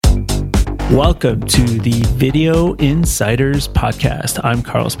Welcome to the Video Insiders Podcast. I'm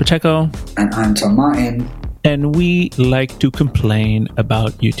Carlos Pacheco. And I'm Tom Martin. And we like to complain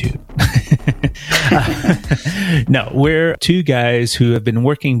about YouTube. No, we're two guys who have been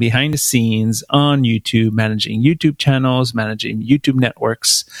working behind the scenes on YouTube, managing YouTube channels, managing YouTube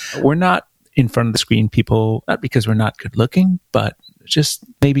networks. We're not in front of the screen people, not because we're not good looking, but just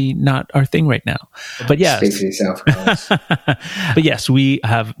maybe not our thing right now. But yes. Speak for yourself, Carlos. But yes, we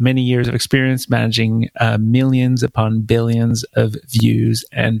have many years of experience managing millions upon billions of views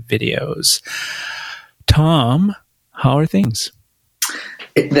and videos. Tom, how are things?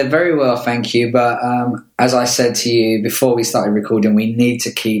 They're very well, thank you. But as I said to you before we started recording, we need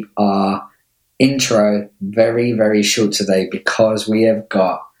to keep our intro very, very short today because we have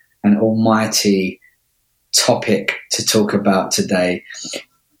got an almighty topic to talk about today.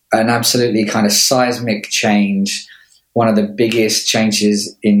 An absolutely kind of seismic change, one of the biggest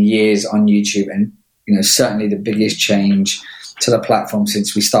changes in years on YouTube, and certainly the biggest change to the platform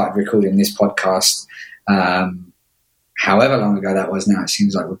since we started recording this podcast. However long ago that was now, it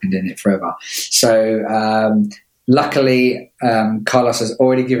seems like we've been doing it forever. So luckily, Carlos has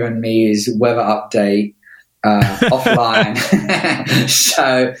already given me his weather update offline.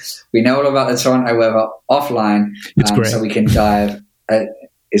 So we know all about the Toronto weather offline. It's great. So we can dive.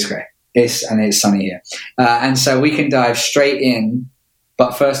 It's great. It's sunny here. And so we can dive straight in.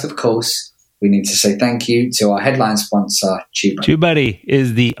 But first, of course, we need to say thank you to our headline sponsor, TubeBuddy. TubeBuddy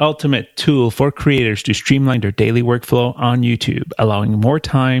is the ultimate tool for creators to streamline their daily workflow on YouTube, allowing more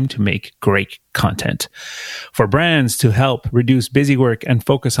time to make great content. For brands to help reduce busy work and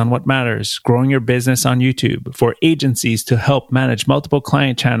focus on what matters, growing your business on YouTube. For agencies to help manage multiple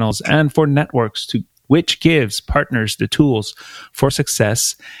client channels, and for networks which gives partners the tools for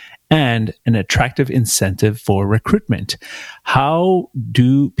success and an attractive incentive for recruitment. How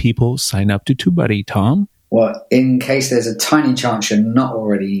do people sign up to TubeBuddy, Tom? Well, in case there's a tiny chance you're not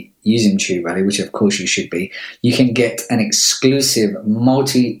already using TubeBuddy, which of course you should be, you can get an exclusive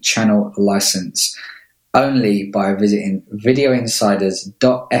multi-channel license only by visiting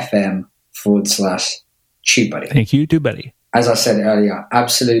videoinsiders.fm/TubeBuddy. Thank you, TubeBuddy. As I said earlier,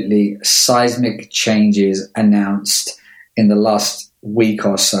 absolutely seismic changes announced in the last week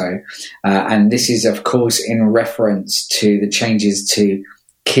or so. And this is, of course, in reference to the changes to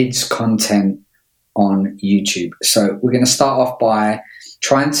kids' content on YouTube. So we're going to start off by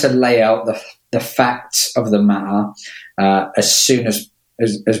trying to lay out the facts of the matter as soon as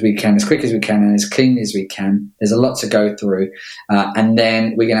we can, as quick as we can, and as cleanly as we can. There's a lot to go through. And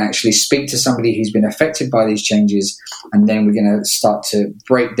then we're going to actually speak to somebody who's been affected by these changes. And then we're going to start to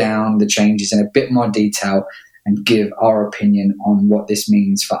break down the changes in a bit more detail and give our opinion on what this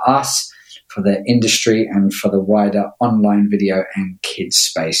means for us, for the industry, and for the wider online video and kids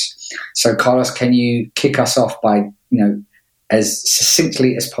space. So, Carlos, can you kick us off by, as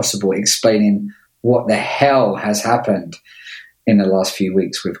succinctly as possible, explaining what the hell has happened in the last few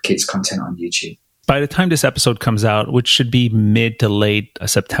weeks with kids' content on YouTube? By the time this episode comes out, which should be mid to late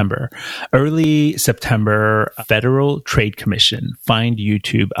September, early September, Federal Trade Commission fined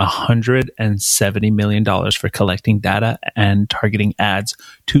YouTube $170 million for collecting data and targeting ads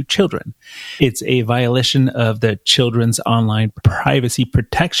to children. It's a violation of the Children's Online Privacy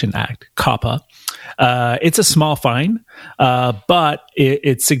Protection Act, COPPA. It's a small fine, but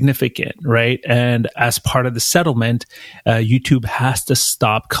it's significant, right? And as part of the settlement, YouTube has to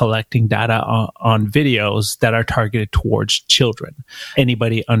stop collecting data on videos that are targeted towards children,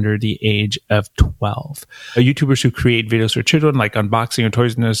 anybody under the age of 12. YouTubers who create videos for children, like unboxing or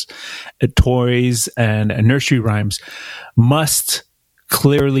toys and nursery rhymes, must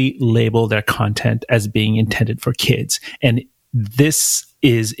clearly label their content as being intended for kids. And this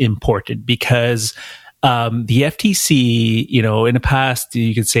is important because the FTC, in the past,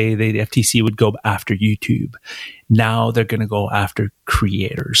 you could say the FTC would go after YouTube. Now they're going to go after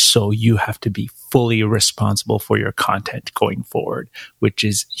creators. So you have to be fully responsible for your content going forward, which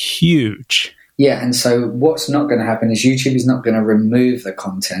is huge. Yeah, and so what's not going to happen is YouTube is not going to remove the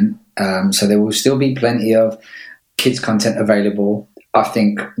content. So there will still be plenty of kids' content available. I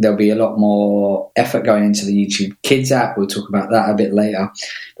think there'll be a lot more effort going into the YouTube Kids app. We'll talk about that a bit later.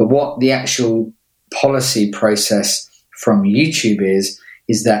 But what the actual policy process from YouTube is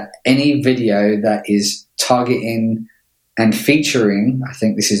that any video that is targeting and featuring, I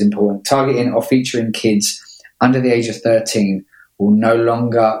think this is important, targeting or featuring kids under the age of 13 will no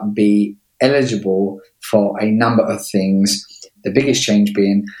longer be eligible for a number of things. The biggest change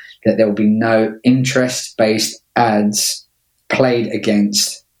being that there will be no interest-based ads played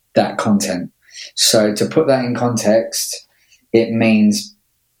against that content. So to put that in context, it means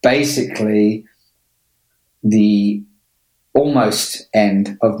basically the almost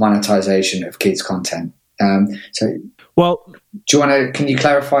end of monetization of kids content. Well, can you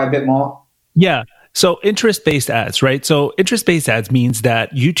clarify a bit more? Yeah. So interest-based ads, right? So interest-based ads means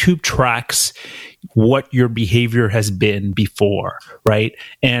that YouTube tracks what your behavior has been before, right?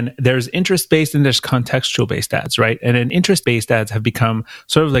 And there's interest-based and there's contextual-based ads, right? And then interest-based ads have become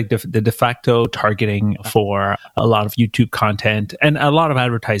sort of like the de facto targeting for a lot of YouTube content and a lot of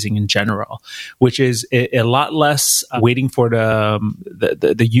advertising in general, which is a lot less waiting for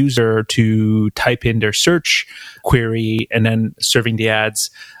the user to type in their search query and then serving the ads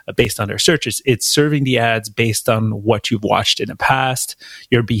based on their searches. It's serving the ads based on what you've watched in the past,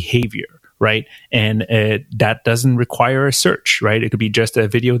 your behavior, right? And that doesn't require a search, right? It could be just a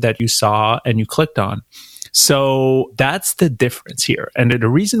video that you saw and you clicked on. So that's the difference here. And the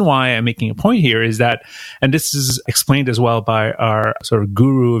reason why I'm making a point here is that, and this is explained as well by our sort of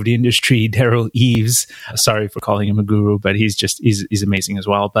guru of the industry, Daryl Eves. Sorry for calling him a guru, but he's amazing as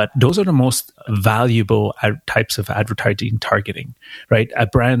well. But those are the most valuable types of advertising targeting, right?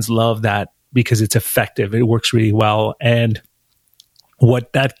 Brands love that because it's effective. It works really well. And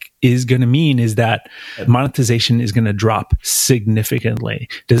what that is going to mean is that monetization is going to drop significantly.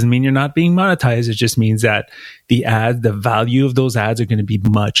 Doesn't mean you're not being monetized. It just means that the value of those ads are going to be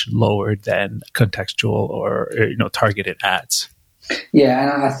much lower than contextual or targeted ads. Yeah,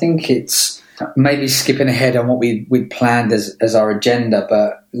 and I think it's maybe skipping ahead on what we'd planned as our agenda,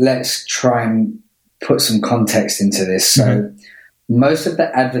 but let's try and put some context into this. So most of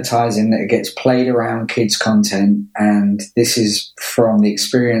the advertising that gets played around kids content, and this is from the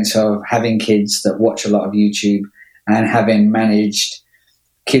experience of having kids that watch a lot of YouTube and having managed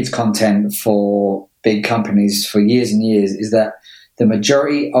kids content for big companies for years and years, is that the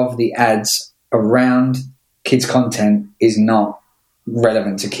majority of the ads around kids content is not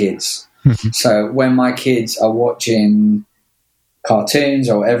relevant to kids. So when my kids are watching cartoons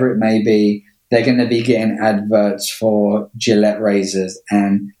or whatever it may be, they're going to be getting adverts for Gillette razors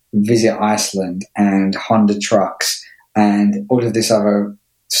and Visit Iceland and Honda trucks and all of this other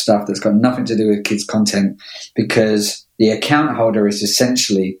stuff that's got nothing to do with kids' content, because the account holder is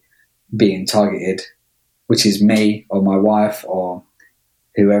essentially being targeted, which is me or my wife or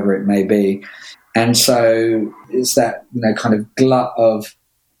whoever it may be. And so it's that kind of glut of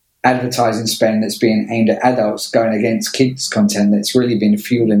advertising spend that's being aimed at adults going against kids content that's really been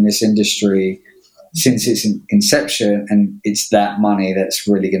fueling this industry since its inception, and it's that money that's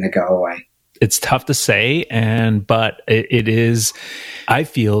really going to go away. It's tough to say, but it is, I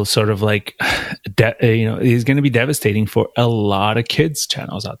feel, sort of like it's going to be devastating for a lot of kids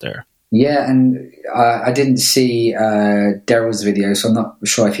channels out there. Yeah, and I didn't see Daryl's video, so I'm not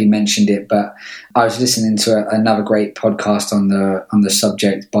sure if he mentioned it, but I was listening to another great podcast on the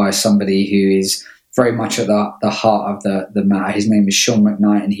subject by somebody who is very much at the heart of the matter. His name is Sean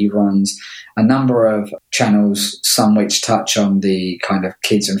McKnight, and he runs a number of channels, some which touch on the kind of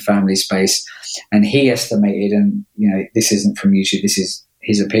kids and family space. And he estimated, and this isn't from YouTube, this is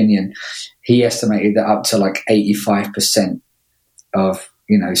his opinion, he estimated that up to like 85% of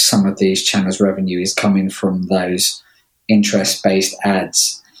some of these channels' revenue is coming from those interest-based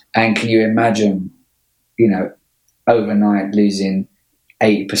ads. And can you imagine, overnight losing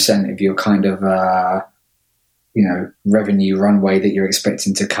 80% of your kind of, revenue runway that you're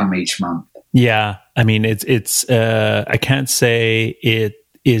expecting to come each month? Yeah. I mean, it's I can't say it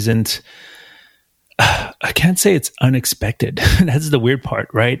isn't, I can't say it's unexpected. That's the weird part,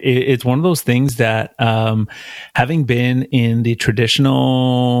 right? It's one of those things that, having been in the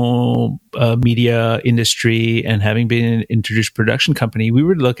traditional media industry and having been in an introduced production company, we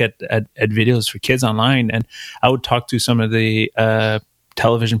would look at videos for kids online, and I would talk to some of the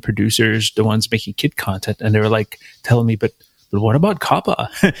television producers, the ones making kid content, and they were like telling me, but what about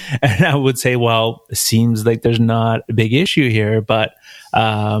COPPA? And I would say, well, it seems like there's not a big issue here, but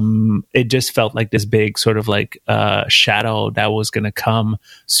it just felt like this big sort of like shadow that was going to come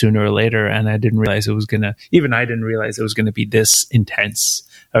sooner or later. And I didn't realize it was going to, even I didn't realize it was going to be this intense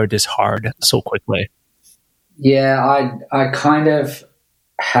or this hard so quickly. Yeah, I kind of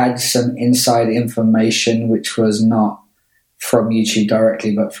had some inside information, which was not from YouTube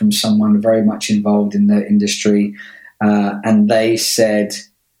directly, but from someone very much involved in the industry. And they said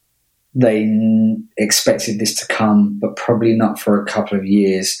they expected this to come, but probably not for a couple of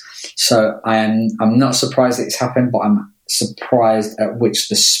years. So I'm not surprised that it's happened, but I'm surprised at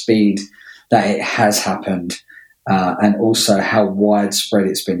the speed that it has happened, and also how widespread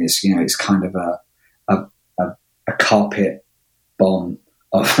it's been. It's kind of a carpet bomb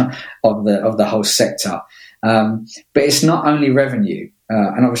of the whole sector. But it's not only revenue.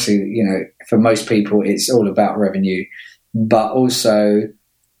 and obviously, for most people, it's all about revenue, but also,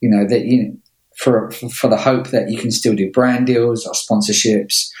 that for the hope that you can still do brand deals or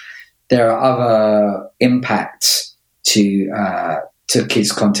sponsorships. There are other impacts to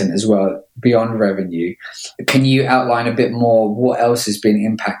kids' content as well beyond revenue. Can you outline a bit more what else has been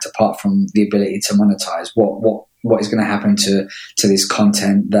impacted apart from the ability to monetize? What is going to happen to this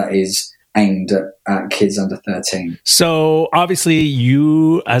content that is aimed at kids under 13? So obviously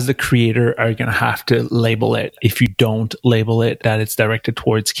you as the creator are going to have to label it. If you don't label it that it's directed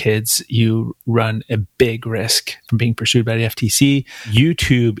towards kids, you run a big risk from being pursued by the FTC.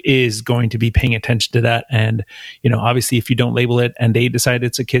 YouTube is going to be paying attention to that. And, obviously if you don't label it and they decide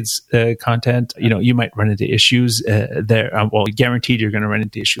it's a kids content, you might run into issues there. Well, guaranteed you're going to run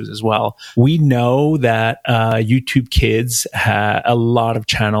into issues as well. We know that YouTube Kids, a lot of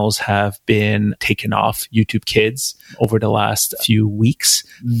channels have been taken off YouTube Kids over the last few weeks.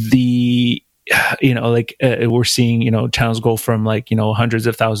 We're seeing, channels go from hundreds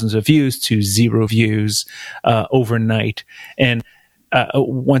of thousands of views to 0 views overnight. And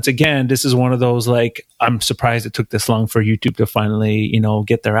once again, this is one of those, I'm surprised it took this long for YouTube to finally,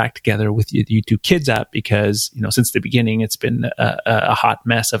 get their act together with the YouTube Kids app, because, since the beginning, it's been a hot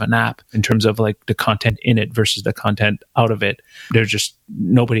mess of an app in terms of the content in it versus the content out of it. There's just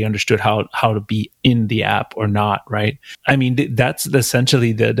nobody understood how to be in the app or not, right? I mean, that's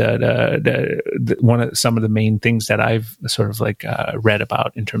essentially the one of some of the main things that I've sort of read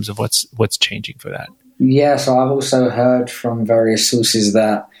about in terms of what's changing for that. Yeah, so I've also heard from various sources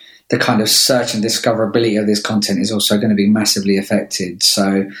that the kind of search and discoverability of this content is also going to be massively affected.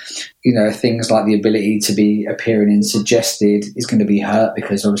 So, things like the ability to be appearing in suggested is going to be hurt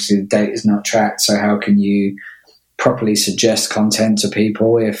because obviously the data is not tracked. So how can you properly suggest content to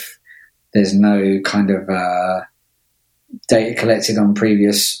people if there's no kind of data collected on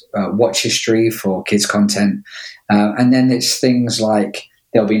previous watch history for kids content? And then it's things like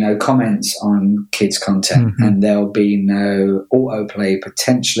there'll be no comments on kids content, and there'll be no autoplay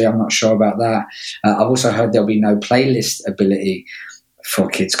potentially. I'm not sure about that. I've also heard there'll be no playlist ability for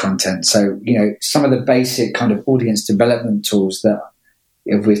kids content. So, some of the basic kind of audience development tools that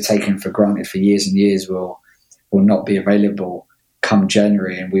we've taken for granted for years and years will not be available come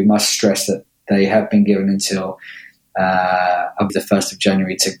January. And we must stress that they have been given until up the 1st of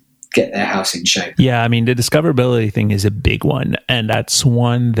January to get their house in shape. Yeah, I mean, the discoverability thing is a big one. And that's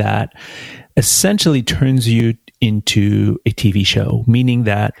one that essentially turns you into a TV show, meaning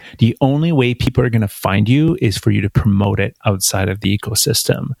that the only way people are going to find you is for you to promote it outside of the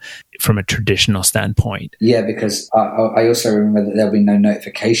ecosystem from a traditional standpoint. Yeah, because I also remember that there'll be no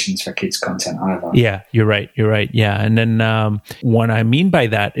notifications for kids content either. Yeah, you're right. Yeah. And then what I mean by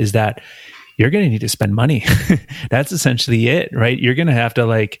that is that you're going to need to spend money. That's essentially it, right? You're going to have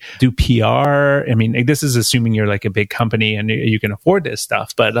to do PR. I mean, this is assuming you're a big company and you can afford this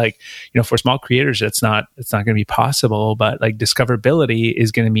stuff. But for small creators, it's not going to be possible. But discoverability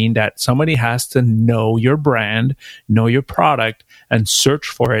is going to mean that somebody has to know your brand, know your product, and search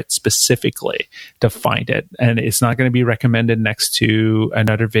for it specifically to find it. And it's not going to be recommended next to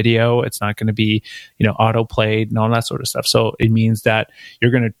another video. It's not going to be, auto played and all that sort of stuff. So it means that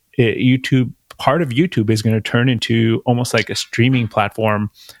you're going to part of YouTube is going to turn into almost like a streaming platform,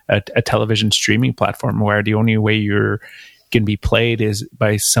 a television streaming platform, where the only way you're going to be played is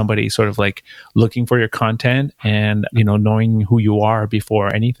by somebody sort of looking for your content and, knowing who you are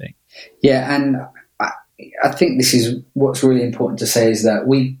before anything. Yeah. And I think this is what's really important to say is that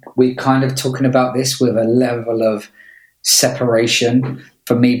we're kind of talking about this with a level of separation.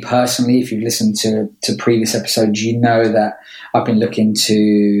 For me personally, if you've listened to previous episodes, you know that I've been looking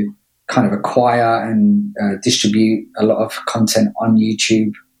to kind of acquire and distribute a lot of content on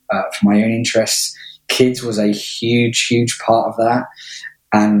YouTube for my own interests. Kids was a huge, huge part of that.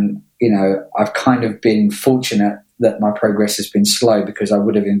 And, I've kind of been fortunate that my progress has been slow because I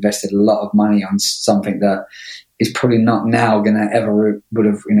would have invested a lot of money on something that is probably not now going to ever would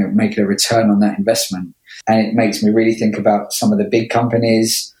have, make a return on that investment. And it makes me really think about some of the big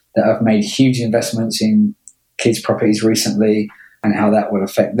companies that have made huge investments in kids' properties recently and how that will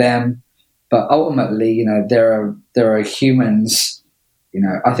affect them. But ultimately, there are humans.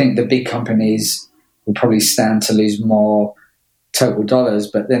 I think the big companies will probably stand to lose more total dollars,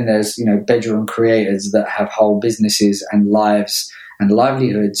 but then there's bedroom creators that have whole businesses and lives and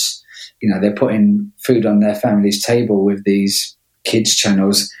livelihoods. They're putting food on their family's table with these kids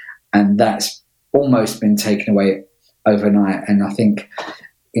channels, and that's almost been taken away overnight. And I think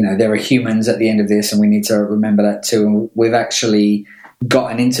there are humans at the end of this, and we need to remember that too. And we've actually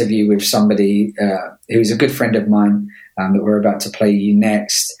got an interview with somebody who's a good friend of mine, that we're about to play you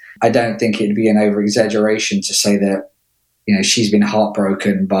next, I don't think it'd be an over-exaggeration to say that, she's been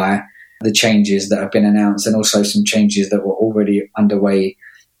heartbroken by the changes that have been announced, and also some changes that were already underway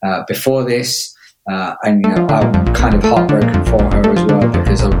before this. And I'm kind of heartbroken for her as well,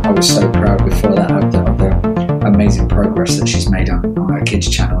 because I was so proud before that of the amazing progress that she's made on her kids'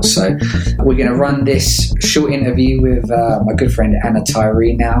 channel. So we're going to run this short interview with my good friend Anna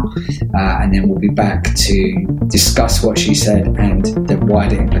Tyree now, and then we'll be back to discuss what she said and the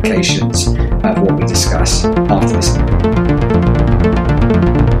wider implications of what we discuss after this.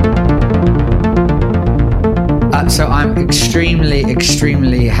 So I'm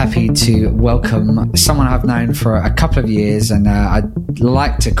extremely happy to welcome someone I've known for a couple of years, and I'd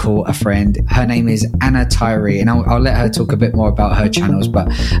like to call a friend. Her name is Anna Tyree, and I'll let her talk a bit more about her channels, but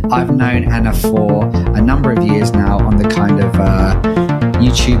I've known Anna for a number of years now on the kind of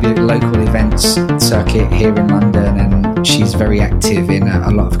YouTube local events circuit here in London, and she's very active in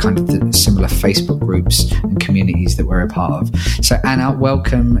a lot of kind of the similar Facebook groups and communities that we're a part of. So Anna,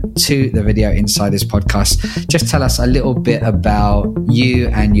 welcome to the Video Insiders podcast. Just tell us a little bit about you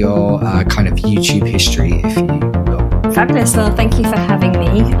and your kind of YouTube history, if you will. Fabulous. Well, thank you for having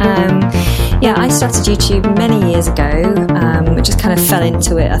me. I started YouTube many years ago. I just kind of fell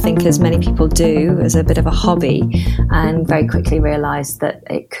into it, I think, as many people do, as a bit of a hobby, and very quickly realised that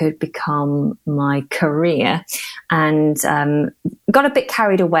it could become my career, and got a bit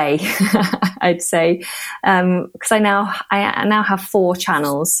carried away, I'd say, because I now have 4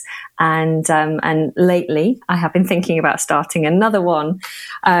 channels. And lately I have been thinking about starting another one.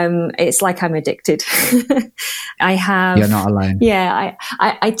 It's like I'm addicted. You're not alone. Yeah.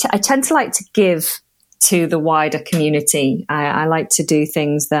 I tend to like to give to the wider community. I like to do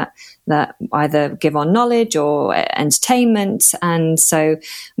things that either give on knowledge or entertainment. And so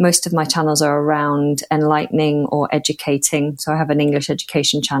most of my channels are around enlightening or educating. So I have an English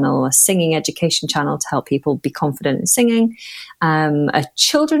education channel, a singing education channel to help people be confident in singing, a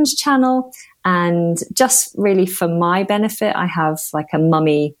children's channel, and just really for my benefit, I have like a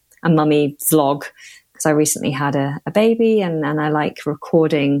mummy vlog, because I recently had a baby, and I like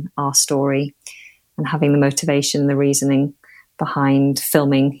recording our story and having the motivation, the reasoning behind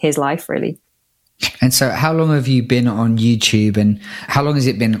filming his life, really. And so how long have you been on YouTube, and how long has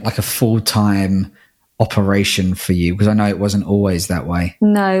it been like a full-time operation for you? Because I know it wasn't always that way.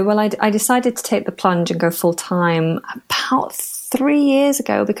 No, well, I decided to take the plunge and go full-time about 3 years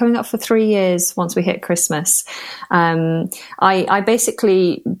ago. It'll be coming up for 3 years once we hit Christmas. I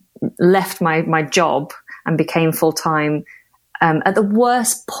basically left my job and became full-time at the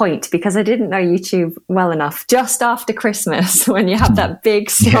worst point, because I didn't know YouTube well enough. Just after Christmas, when you have that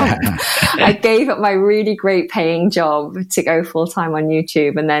big slump, yeah. I gave up my really great paying job to go full time on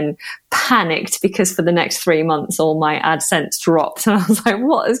YouTube, and then panicked because for the next 3 months, all my AdSense dropped. And I was like,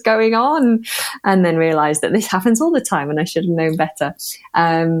 what is going on? And then realized that this happens all the time and I should have known better.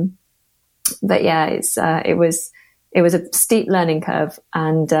 But yeah, it was a steep learning curve.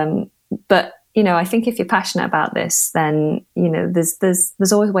 And, but, I think if you're passionate about this, then,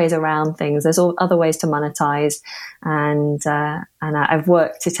 there's always ways around things. There's other ways to monetize, and I've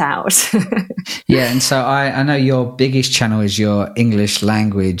worked it out. Yeah. And so I know your biggest channel is your English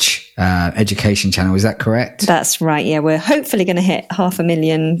language education channel. Is that correct? That's right. Yeah. We're hopefully going to hit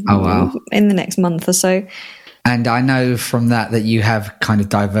 500,000 in the next month or so. And I know from that you have kind of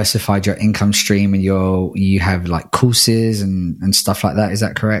diversified your income stream, and you have like courses and stuff like that. Is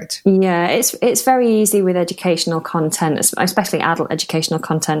that correct? Yeah, it's very easy with educational content, especially adult educational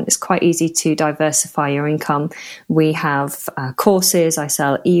content. It's quite easy to diversify your income. We have courses. I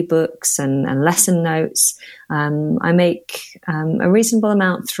sell ebooks and lesson notes. I make a reasonable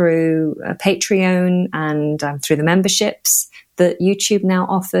amount through Patreon and through the memberships that YouTube now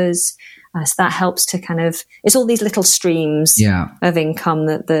offers. So that helps to kind of, it's all these little streams of income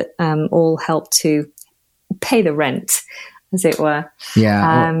that all help to pay the rent, as it were.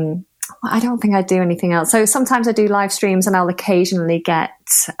 Yeah. I don't think I do anything else. So sometimes I do live streams, and I'll occasionally get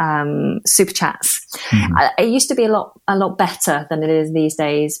super chats. Mm-hmm. It used to be a lot better than it is these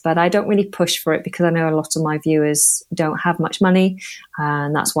days, but I don't really push for it because I know a lot of my viewers don't have much money,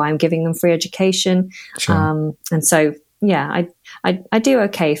 and that's why I'm giving them free education. Sure. And so, yeah, I do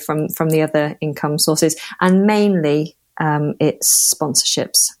okay from the other income sources, and mainly it's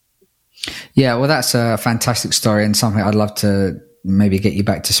sponsorships. Yeah, well, that's a fantastic story, and something I'd love to maybe get you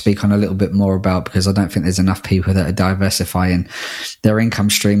back to speak on a little bit more about, because I don't think there's enough people that are diversifying their income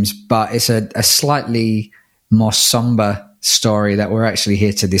streams. But it's a slightly more somber story that we're actually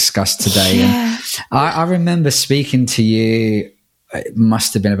here to discuss today. Yeah. And I remember speaking to you it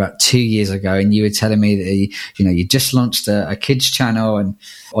must have been about 2 years ago, and you were telling me that you just launched a kids channel,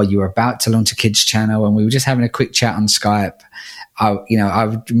 or you were about to launch a kids channel, and we were just having a quick chat on Skype.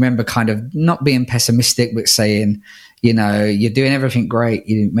 I remember kind of not being pessimistic, but saying, you're doing everything great,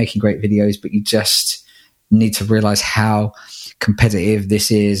 you're making great videos, but you just need to realize how competitive this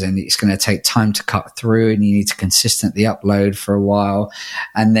is, and it's going to take time to cut through, and you need to consistently upload for a while.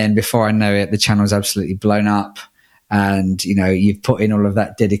 And then before I know it, the channel's absolutely blown up. And, you've put in all of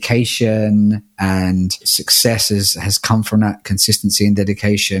that dedication, and success has come from that consistency and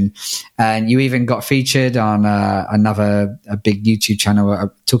dedication. And you even got featured on a big YouTube channel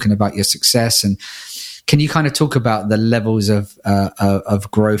talking about your success. And can you kind of talk about the levels of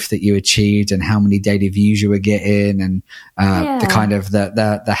growth that you achieved, and how many daily views you were getting, and the kind of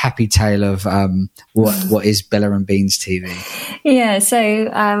the happy tale of what is Bella and Beans TV? Yeah,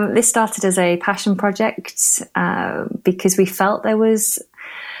 so this started as a passion project because we felt there was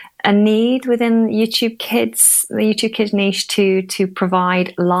a need within the YouTube Kids niche to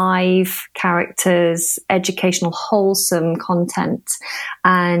provide live characters, educational, wholesome content.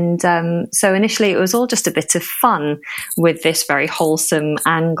 And so initially it was all just a bit of fun with this very wholesome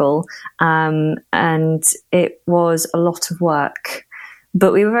angle. And it was a lot of work.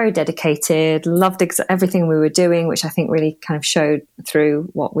 But we were very dedicated, loved everything we were doing, which I think really kind of showed through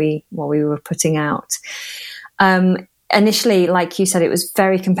what we were putting out. Initially, like you said, it was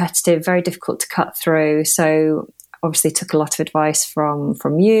very competitive, very difficult to cut through. So obviously took a lot of advice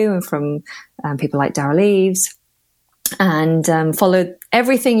from you and from people like Daryl Eves, and followed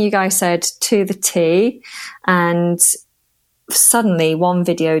everything you guys said to the T. And suddenly one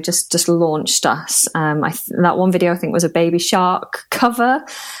video just launched us. That one video I think was a Baby Shark cover.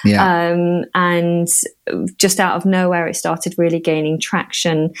 Yeah. And just out of nowhere, it started really gaining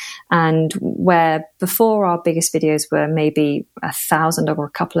traction. And where before our biggest videos were maybe 1,000 or a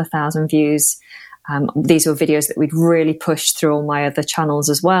couple of thousand views, these were videos that we'd really pushed through all my other channels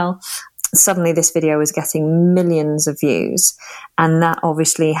as well. Suddenly this video was getting millions of views. And that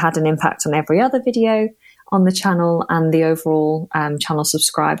obviously had an impact on every other video on the channel and the overall channel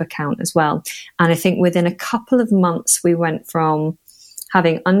subscriber count as well. And I think within a couple of months, we went from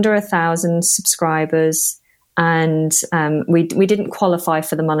having under 1,000 subscribers, and we didn't qualify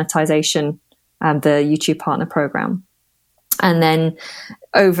for the monetization, the YouTube Partner Program. And then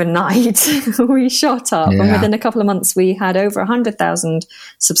overnight, we shot up. Yeah. And within a couple of months, we had over 100,000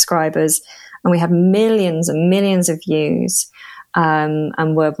 subscribers, and we had millions and millions of views,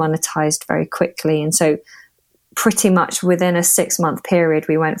 and were monetized very quickly. And so pretty much within a 6-month period,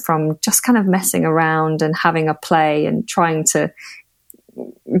 we went from just kind of messing around and having a play and trying to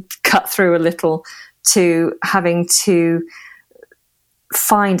cut through a little, to having to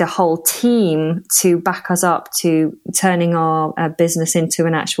find a whole team to back us up, to turning our business into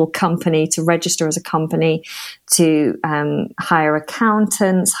an actual company, to register as a company, to hire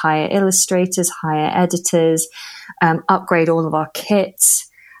accountants, hire illustrators, hire editors, upgrade all of our kits,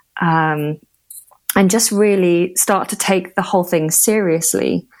 and just really start to take the whole thing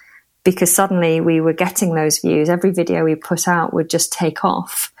seriously, because suddenly we were getting those views. Every video we put out would just take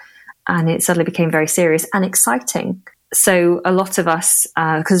off, and it suddenly became very serious and exciting. So a lot of us,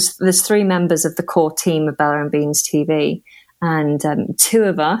 because there's 3 members of the core team of Bella and Beans TV, and 2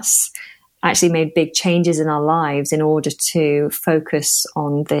 of us actually made big changes in our lives in order to focus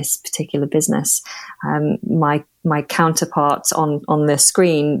on this particular business. My counterpart on the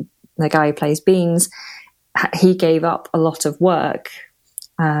screen, the guy who plays Beans, he gave up a lot of work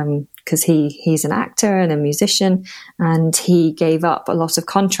because he's an actor and a musician, and he gave up a lot of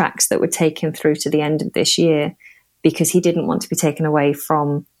contracts that would take him through to the end of this year, because he didn't want to be taken away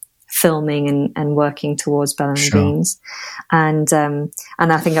from filming and working towards Bella and Beans. And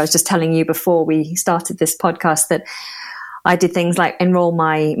I think I was just telling you before we started this podcast that I did things like enroll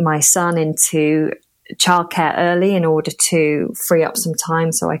my son into childcare early in order to free up some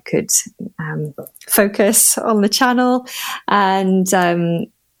time so I could focus on the channel. And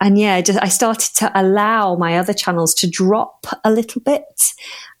yeah, I started to allow my other channels to drop a little bit,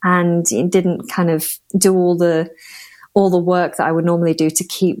 and didn't kind of do all the work that I would normally do to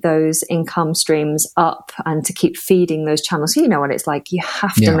keep those income streams up and to keep feeding those channels. So you know what it's like. You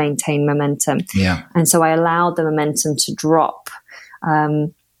have to maintain momentum. Yeah. And so I allowed the momentum to drop.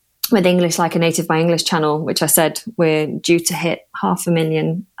 With English Like a Native, my English channel, which I said we're due to hit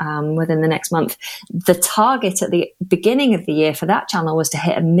 500,000 within the next month. The target at the beginning of the year for that channel was to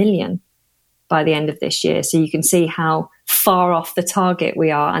hit 1 million by the end of this year. So you can see how far off the target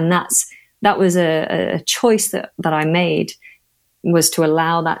we are. And that was a choice that I made, was to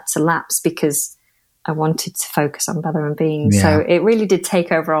allow that to lapse, because I wanted to focus on Bella and Beans. Yeah. So it really did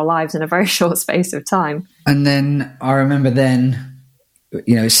take over our lives in a very short space of time. And then I remember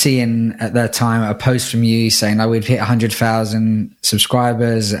seeing at that time a post from you saying I would hit 100,000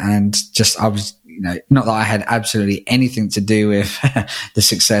 subscribers, and I was, not that I had absolutely anything to do with the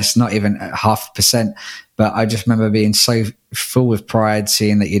success, not even 0.5%, but I just remember being so full with pride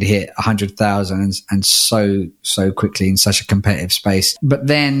seeing that you'd hit 100,000 and so quickly in such a competitive space. But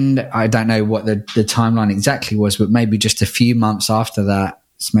then I don't know what the timeline exactly was, but maybe just a few months after that,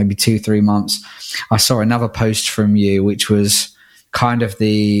 it's maybe 2-3 months, I saw another post from you, which was kind of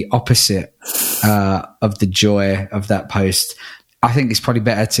the opposite of the joy of that post. I think it's probably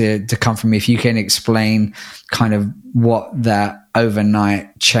better to come from me if you can explain kind of what that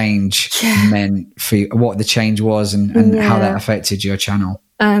overnight change meant for you, what the change was and how that affected your channel.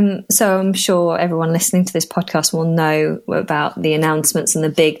 So I'm sure everyone listening to this podcast will know about the announcements and the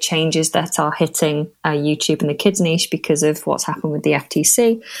big changes that are hitting YouTube and the kids niche because of what's happened with the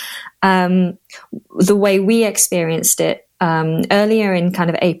FTC. The way we experienced it, earlier in kind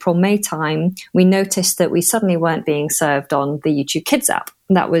of April, May time, we noticed that we suddenly weren't being served on the YouTube Kids app.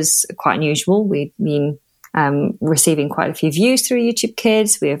 That was quite unusual. We'd been receiving quite a few views through YouTube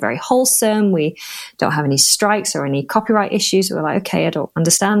Kids. We are very wholesome. We don't have any strikes or any copyright issues. We were like, okay, I don't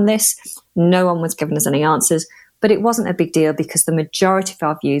understand this. No one was giving us any answers, but it wasn't a big deal because the majority of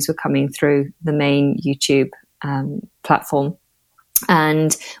our views were coming through the main YouTube platform.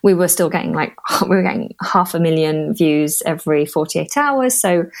 And we were still getting 500,000 views every 48 hours.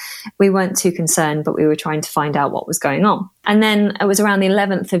 So we weren't too concerned, but we were trying to find out what was going on. And then it was around the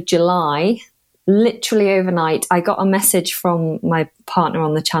 11th of July, literally overnight, I got a message from my partner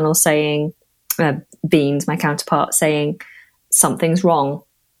on the channel saying, Beans, my counterpart, saying something's wrong.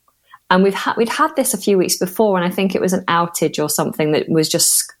 And we'd had this a few weeks before, and I think it was an outage or something that was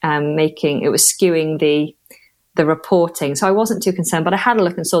just skewing the reporting. So I wasn't too concerned, but I had a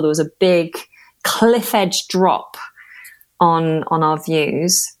look and saw there was a big cliff edge drop on our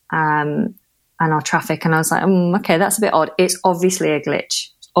views and our traffic. And I was like, okay, that's a bit odd. It's obviously a glitch.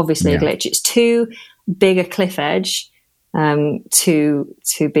 A glitch. It's too big a cliff edge to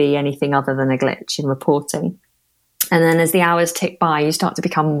be anything other than a glitch in reporting. And then as the hours tick by, you start to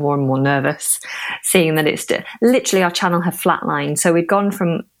become more and more nervous, seeing that it's literally our channel had flatlined. So we'd gone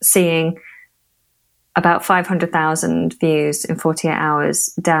from seeing about 500,000 views in 48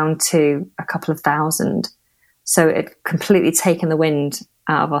 hours down to a couple of thousand. So it completely taken the wind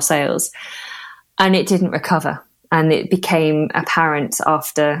out of our sails, and it didn't recover. And it became apparent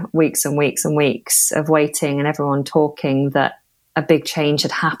after weeks and weeks and weeks of waiting and everyone talking that a big change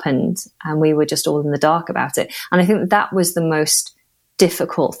had happened, and we were just all in the dark about it. And I think that was the most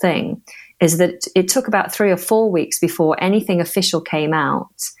difficult thing, is that it took about 3 or 4 weeks before anything official came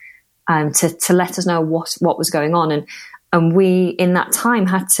out to let us know what was going on. And we, in that time,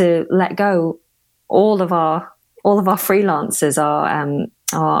 had to let go all of our freelancers, our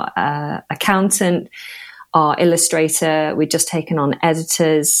accountant, our illustrator. We'd just taken on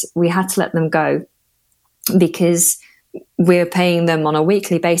editors. We had to let them go because we're paying them on a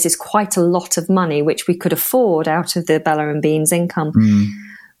weekly basis quite a lot of money, which we could afford out of the Bella and Beans income.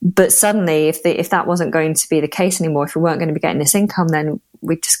 But suddenly, if that wasn't going to be the case anymore, if we weren't going to be getting this income, then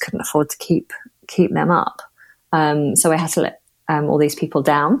we just couldn't afford to keep them up. So we had to let all these people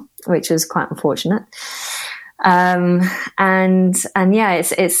down, which was quite unfortunate. And yeah,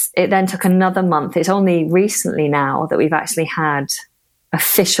 it then took another month. It's only recently now that we've actually had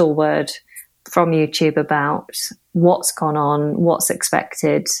official word from YouTube about what's gone on, what's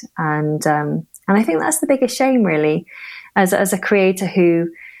expected, and I think that's the biggest shame, really, as a creator who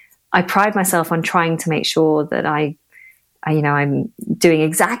I pride myself on trying to make sure that I'm doing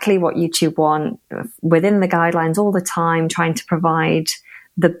exactly what YouTube want within the guidelines all the time, trying to provide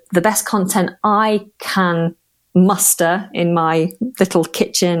the best content I can muster in my little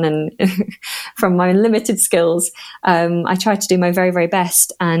kitchen and from my limited skills. I try to do my very, very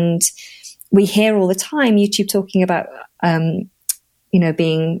best. And we hear all the time YouTube talking about,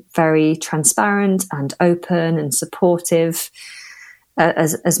 being very transparent and open and supportive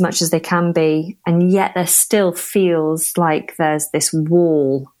as much as they can be. And yet there still feels like there's this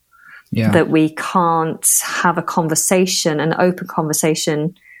wall that we can't have a conversation, an open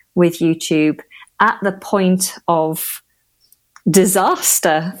conversation with YouTube at the point of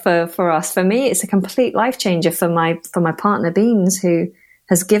disaster for us. For me, it's a complete life changer. For my partner Beans, who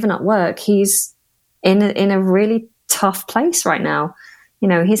has given up work, he's in a really tough place right now.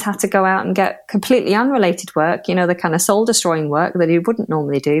 He's had to go out and get completely unrelated work, the kind of soul destroying work that he wouldn't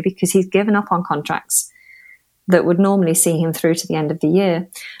normally do, because he's given up on contracts that would normally see him through to the end of the year.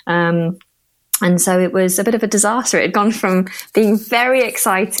 And so it was a bit of a disaster. It had gone from being very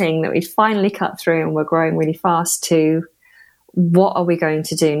exciting that we'd finally cut through and we're growing really fast to what are we going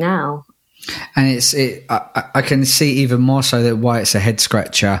to do now? And I can see even more so that why it's a head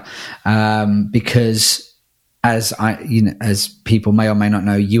scratcher, because as people may or may not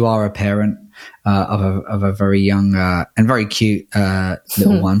know, you are a parent of a very young and very cute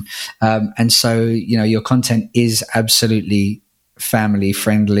little one, and so your content is absolutely family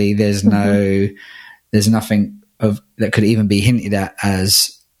friendly. There's nothing that could even be hinted at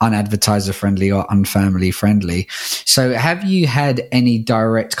as unadvertiser friendly or unfamily friendly. So have you had any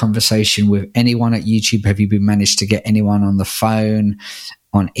direct conversation with anyone at YouTube? Have you managed to get anyone on the phone,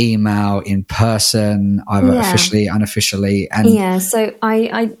 on email, in person, either officially, unofficially? And so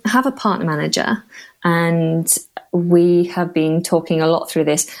I have a partner manager, and we have been talking a lot through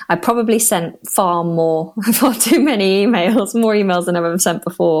this. I probably sent far too many emails, more emails than I've ever sent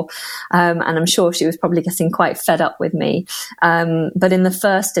before. And I'm sure she was probably getting quite fed up with me. But in the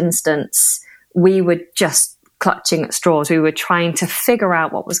first instance, we were just clutching at straws. We were trying to figure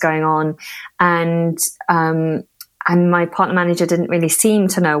out what was going on. And my partner manager didn't really seem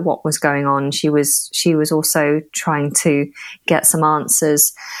to know what was going on. She was also trying to get some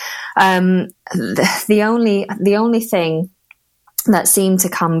answers. The only thing that seemed to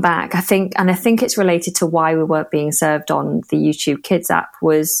come back, I think it's related to why we weren't being served on the YouTube Kids app,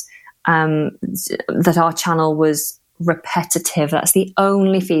 was that our channel was repetitive. That's the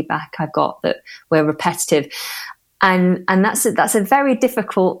only feedback I've got, that we're repetitive, and that's a very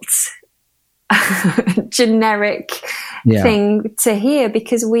difficult generic thing to hear,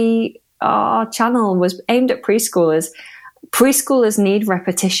 because our channel was aimed at preschoolers. Preschoolers need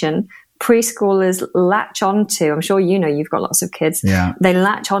repetition. Preschoolers latch onto, I'm sure you've got lots of kids. Yeah. They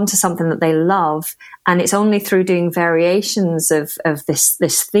latch onto something that they love, and it's only through doing variations of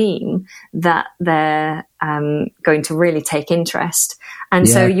this theme that they're going to really take interest. And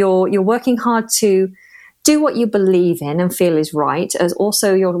so you're working hard to do what you believe in and feel is right, as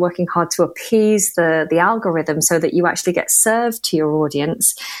also you're working hard to appease the algorithm so that you actually get served to your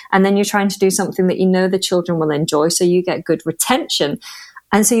audience. And then you're trying to do something that the children will enjoy, so you get good retention.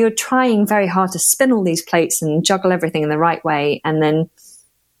 And so you're trying very hard to spin all these plates and juggle everything in the right way. And then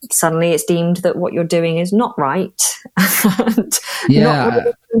suddenly it's deemed that what you're doing is not right. And not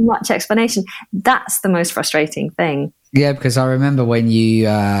really much explanation. That's the most frustrating thing. Yeah, because I remember when you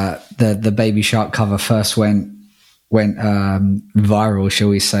the Baby Shark cover first went viral, shall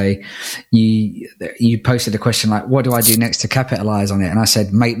we say, you posted a question like, what do I do next to capitalize on it? And I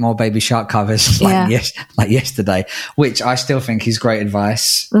said, make more Baby Shark covers like yesterday, which I still think is great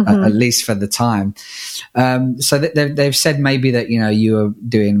advice, at least for the time. So they've said maybe that, you are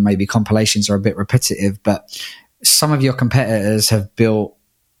doing maybe compilations are a bit repetitive, but some of your competitors have built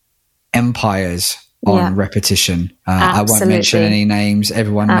empires on repetition. I won't mention any names.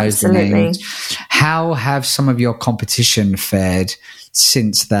 Everyone knows the names. How have some of your competition fared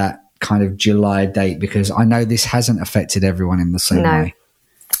since that kind of July date? Because I know this hasn't affected everyone in the same way.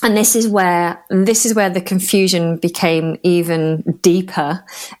 And this is where the confusion became even deeper.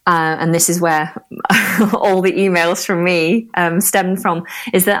 And this is where all the emails from me stemmed from,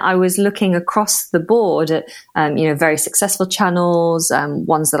 is that I was looking across the board at, very successful channels,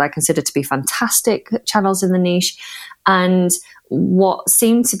 ones that I consider to be fantastic channels in the niche. And what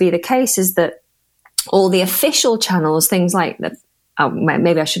seemed to be the case is that all the official channels, things like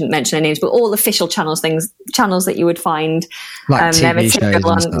maybe I shouldn't mention their names, but all official channels that you would find like TV shows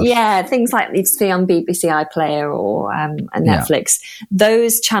on, and stuff. Things like you'd see on BBC iPlayer or Netflix.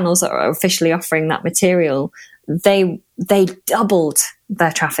 Those channels that are officially offering that material, they doubled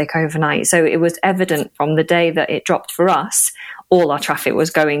their traffic overnight. So it was evident from the day that it dropped for us, all our traffic was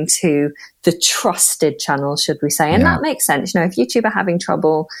going to the trusted channels, should we say. And that makes sense. If YouTube are having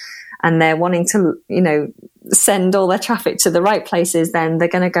trouble and they're wanting to, send all their traffic to the right places, then they're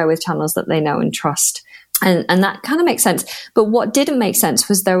going to go with channels that they know and trust. And that kind of makes sense. But what didn't make sense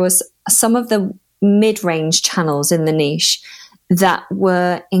was there was some of the mid-range channels in the niche that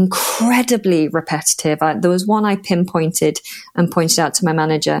were incredibly repetitive. There was one I pinpointed and pointed out to my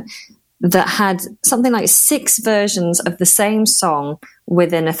manager that had something like 6 versions of the same song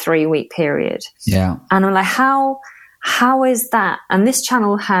within a 3-week period. Yeah. And I'm like, how is that? And this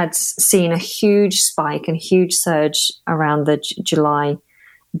channel had seen a huge spike and huge surge around the July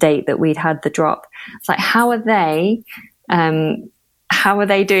date that we'd had the drop. It's like, how are they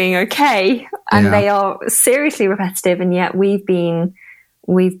doing okay? And they are seriously repetitive, and yet we've been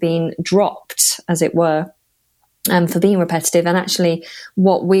dropped, as it were, for being repetitive. And actually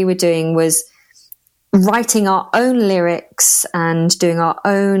what we were doing was writing our own lyrics and doing our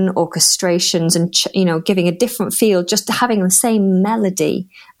own orchestrations and, giving a different feel, just having the same melody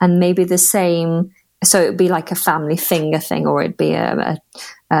and maybe the same. So it would be like a family finger thing, or it'd be a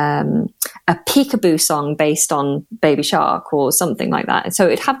peekaboo song based on Baby Shark or something like that. So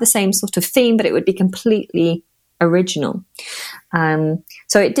it'd have the same sort of theme, but it would be completely original.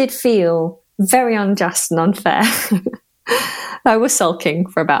 So it did feel very unjust and unfair. I was sulking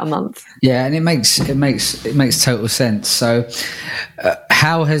for about a month. Yeah, and it makes total sense. So,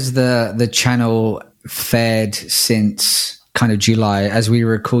 how has the channel fared since kind of July? As we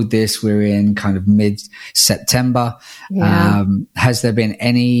record this, we're in kind of mid-September. Yeah. Has there been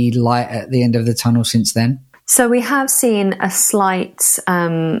any light at the end of the tunnel since then? So we have seen a slight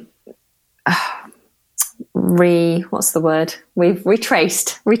what's the word? We've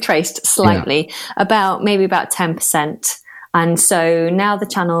retraced slightly, about 10%. And so now the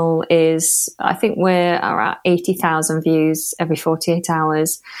channel is, I think we're at 80,000 views every 48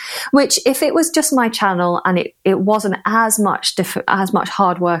 hours, which if it was just my channel and it wasn't as much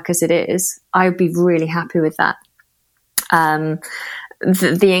hard work as it is, I would be really happy with that.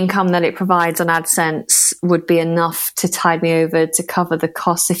 The income that it provides on AdSense would be enough to tide me over to cover the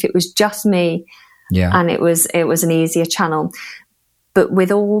costs if it was just me. Yeah. And it was an easier channel. But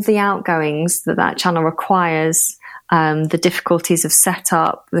with all the outgoings that channel requires, the difficulties of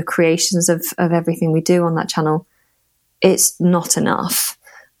setup, the creations of everything we do on that channel, it's not enough.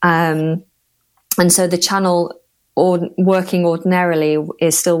 And so the channel working ordinarily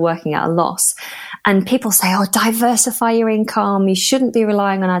is still working at a loss. And people say, diversify your income. You shouldn't be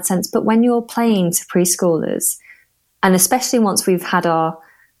relying on AdSense. But when you're playing to preschoolers, and especially once we've had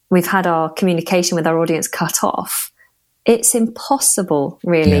our communication with our audience cut off, it's impossible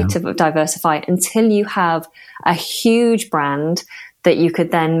really to diversify until you have a huge brand that you could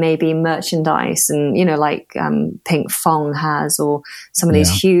then maybe merchandise and, like Pink Fong has, or some of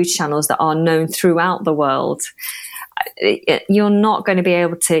these huge channels that are known throughout the world. You're not going to be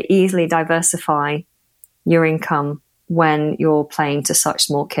able to easily diversify your income when you're playing to such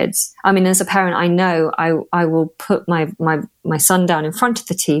small kids. I mean, as a parent, I know I will put my son down in front of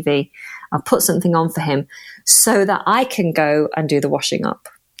the TV. I'll put something on for him so that I can go and do the washing up.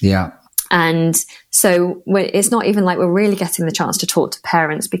 Yeah. And so it's not even like we're really getting the chance to talk to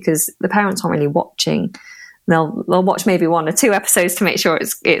parents, because the parents aren't really watching. They'll watch maybe 1 or 2 episodes to make sure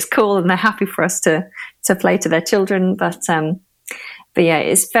it's cool and they're happy for us to play to their children. But yeah,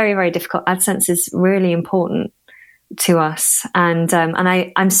 it's very, very difficult. AdSense is really important to us. And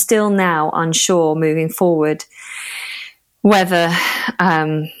I'm still now unsure moving forward whether,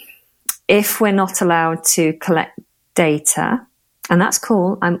 if we're not allowed to collect data, and that's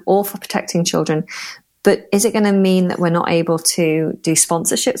cool, I'm all for protecting children, but is it going to mean that we're not able to do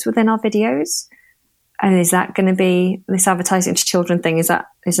sponsorships within our videos? And is that going to be, this advertising to children thing, is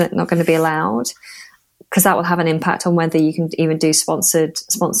it not going to be allowed? Because that will have an impact on whether you can even do sponsored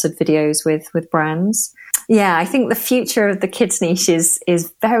videos with brands. Yeah, I think the future of the kids niche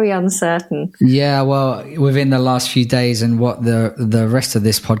is very uncertain. Yeah, well, within the last few days, and what the rest of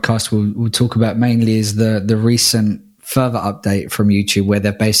this podcast will talk about mainly is the recent further update from YouTube, where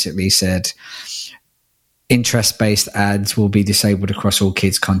they've basically said interest-based ads will be disabled across all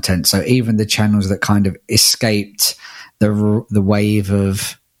kids' content. So even the channels that kind of escaped the wave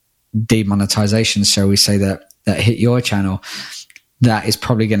of demonetization, shall we say, that hit your channel, that is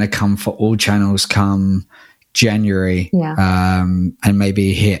probably going to come for all channels come January. Yeah. And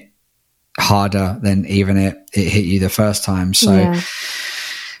maybe hit harder than even it hit you the first time. So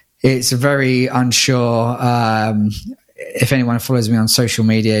it's very unsure. If anyone follows me on social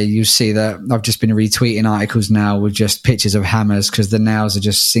media, you see that I've just been retweeting articles now with just pictures of hammers, because the nails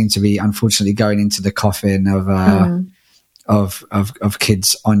seem to be unfortunately going into the coffin of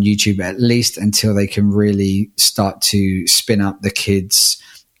kids on YouTube, at least until they can really start to spin up the kids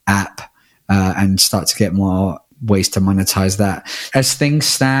app and start to get more ways to monetize that. As things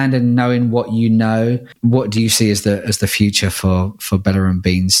stand, and knowing what you know, what do you see as the future for Bella and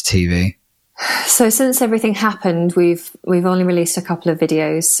Beans TV? So since everything happened, we've only released a couple of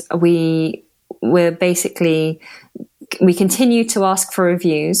videos. We continue to ask for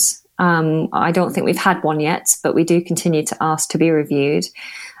reviews. I don't think we've had one yet, but we do continue to ask to be reviewed.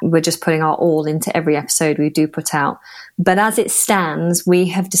 We're just putting our all into every episode we do put out. But as it stands, we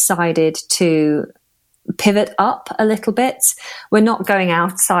have decided to pivot up a little bit. We're not going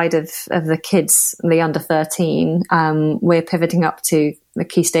outside of the kids, the under 13. We're pivoting up to the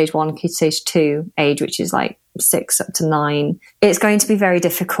key stage 1, key stage 2 age, which is like 6 up to 9. It's going to be very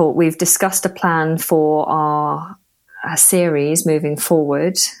difficult. We've discussed a plan for our series moving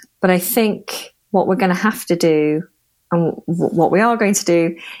forward, but I think what we're going to have to do, and what we are going to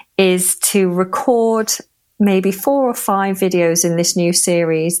do, is to record maybe 4 or 5 videos in this new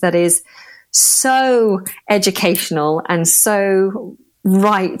series that is so educational and so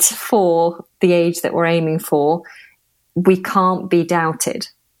right for the age that we're aiming for. We can't be doubted.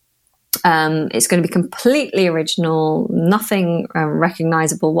 It's going to be completely original, nothing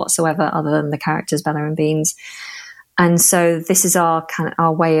recognizable whatsoever other than the characters Bella and Beans. And so this is our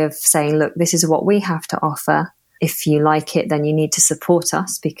way of saying, look, this is what we have to offer. If you like it, then you need to support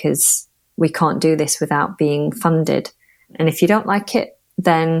us, because we can't do this without being funded. And if you don't like it,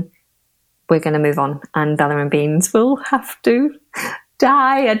 then we're going to move on, and Bella and Beans will have to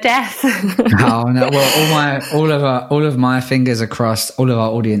die a death. Oh no! Well, all of my fingers are crossed. All of our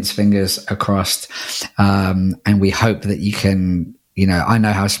audience fingers are crossed, and we hope that you can. I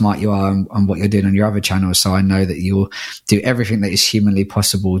know how smart you are and what you're doing on your other channels, so I know that you'll do everything that is humanly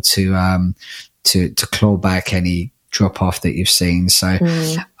possible to claw back any drop off that you've seen. So,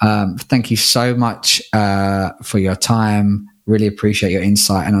 thank you so much for your time. Really appreciate your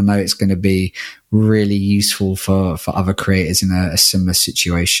insight, and I know it's going to be really useful for other creators in a similar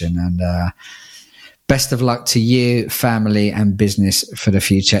situation. And best of luck to you, family, and business for the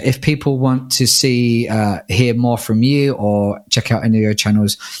future. If people want to hear more from you or check out any of your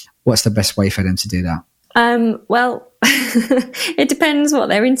channels, what's the best way for them to do that? Well, it depends what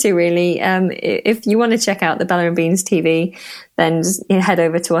they're into, really. If you want to check out the Bella and Beans TV, then just head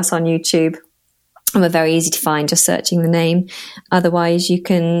over to us on YouTube. And we're very easy to find, just searching the name. Otherwise, you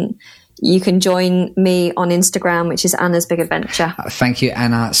can join me on Instagram, which is Anna's Big Adventure. Thank you,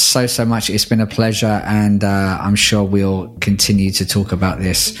 Anna, so much. It's been a pleasure, and I'm sure we'll continue to talk about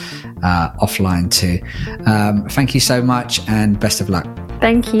this offline too. Thank you so much, and best of luck.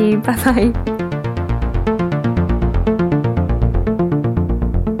 Thank you. Bye-bye.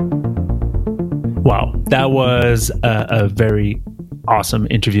 Wow, that was a very awesome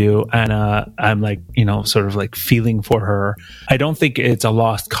interview, and I'm like, sort of like feeling for her. I don't think it's a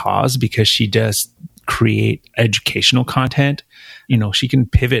lost cause, because she does create educational content. She can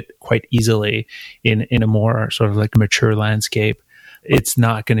pivot quite easily in a more sort of like mature landscape. It's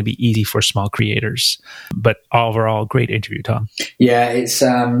not going to be easy for small creators, but overall, great interview, Tom. Yeah, it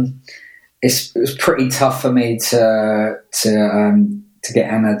was pretty tough for me to get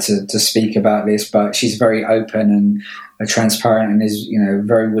Anna to speak about this, but she's very open and transparent, and is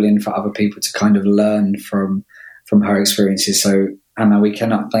very willing for other people to kind of learn from her experiences. So Anna, we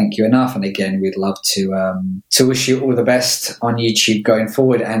cannot thank you enough, and again, we'd love to wish you all the best on YouTube going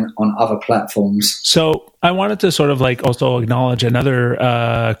forward and on other platforms. So I wanted to sort of like also acknowledge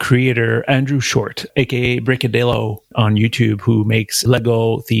another creator, Andrew Short, aka Brickadillo on YouTube, who makes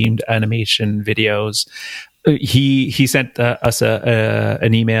Lego themed animation videos. He sent us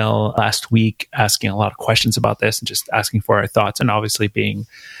an email last week asking a lot of questions about this and just asking for our thoughts, and obviously being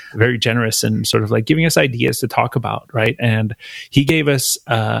very generous and sort of like giving us ideas to talk about, right? And he gave us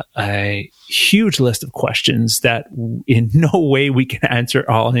a huge list of questions that in no way we can answer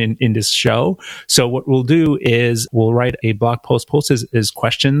all in this show. So what we'll do is we'll write a blog post his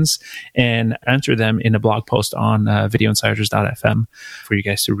questions and answer them in a blog post on videoinsiders.fm for you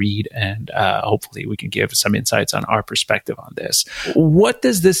guys to read, and hopefully we can give some insights on our perspective on this. What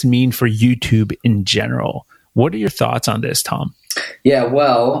does this mean for YouTube in general? What are your thoughts on this, Tom? Yeah,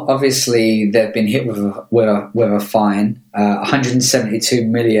 well, obviously they've been hit with a fine, 172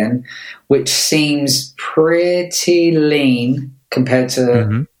 million, which seems pretty lean compared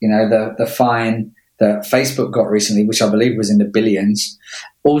to the fine that Facebook got recently, which I believe was in the billions.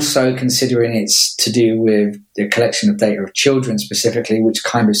 Also, considering it's to do with the collection of data of children specifically, which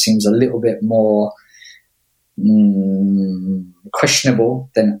kind of seems a little bit more questionable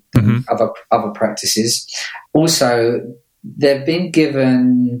than other practices. Also, they've been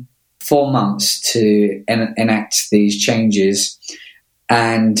given 4 months to enact these changes,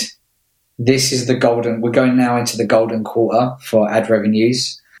 and this is we're going now into the golden quarter for ad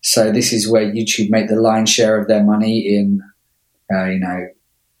revenues. So this is where YouTube make the lion's share of their money in,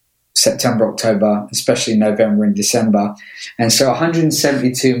 September, October, especially November and December. And so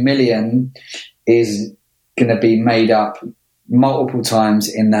 172 million is going to be made up multiple times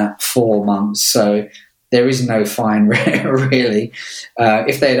in that 4 months. So there is no fine really.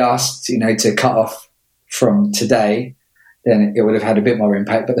 If they had asked, to cut off from today, then it would have had a bit more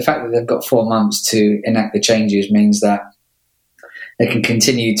impact. But the fact that they've got 4 months to enact the changes means that they can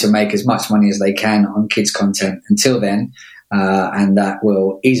continue to make as much money as they can on kids' content until then, and that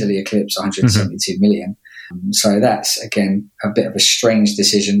will easily eclipse 172 million. So that's, again, a bit of a strange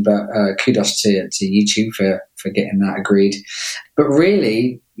decision, but kudos to YouTube for getting that agreed. But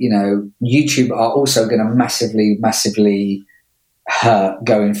really, YouTube are also going to massively hurt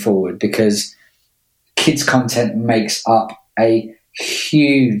going forward, because kids content makes up a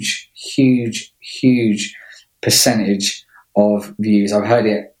huge percentage of views. I've heard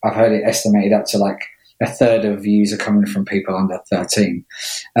it estimated up to like a third of views are coming from people under 13.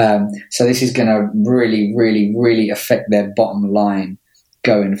 So this is going to really affect their bottom line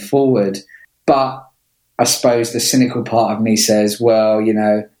going forward. But I suppose the cynical part of me says, well,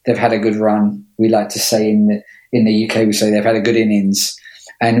 they've had a good run. We like to say in the UK, we say they've had a good innings.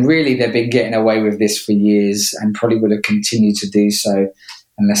 And really, they've been getting away with this for years, and probably would have continued to do so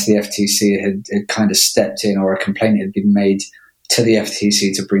unless the FTC had kind of stepped in, or a complaint had been made to the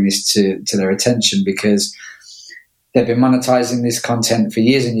FTC to bring this to their attention, because they've been monetizing this content for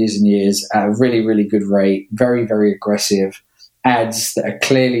years and years and years at a really good rate, very aggressive ads that are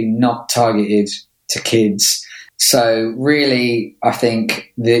clearly not targeted to kids. So really, I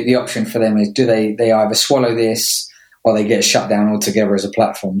think the option for them is, do they either swallow this or they get shut down altogether as a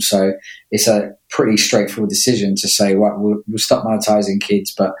platform. So it's a pretty straightforward decision to say, well, we'll stop monetizing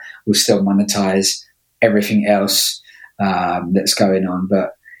kids, but we'll still monetize everything else that's going on.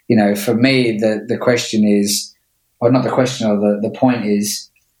 But, for me, the question is, or not the question, or the point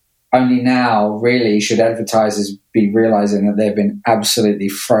is, only now really should advertisers be realizing that they've been absolutely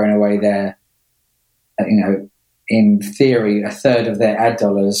thrown away their, in theory, a third of their ad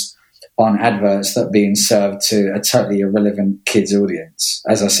dollars on adverts that are being served to a totally irrelevant kids audience.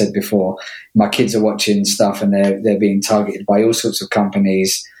 As I said before, my kids are watching stuff and they're being targeted by all sorts of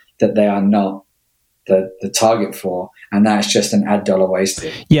companies that they are not the target for, and that's just an ad dollar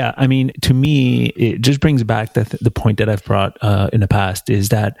wasted. Yeah, I mean, to me, it just brings back the point that I've brought in the past, is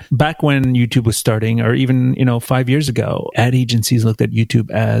that back when YouTube was starting, or even 5 years ago, ad agencies looked at YouTube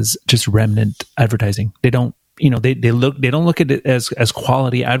as just remnant advertising. They don't. They don't look at it as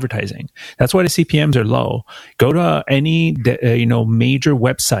quality advertising. That's why the CPMs are low. Go to any major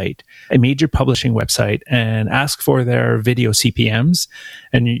website, a major publishing website, and ask for their video CPMs,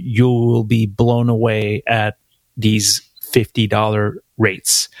 and you will be blown away at these $50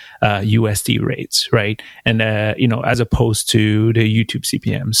 rates, USD rates, right? And as opposed to the YouTube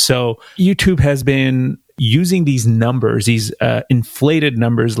CPMs. So YouTube has been using these numbers, these inflated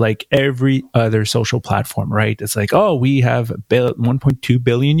numbers, like every other social platform, right? It's like, oh, we have 1.2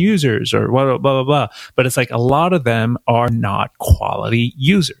 billion users, or blah, blah, blah, blah. But it's like a lot of them are not quality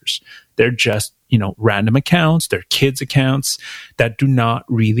users. They're just, random accounts, they're kids accounts that do not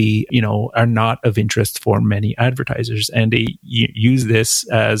really, are not of interest for many advertisers. And they use this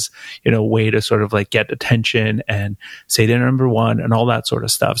as, a way to sort of like get attention and say they're number one and all that sort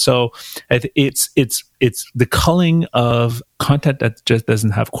of stuff. So it's the culling of content that just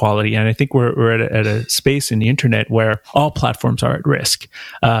doesn't have quality. And I think we're at a space in the internet where all platforms are at risk.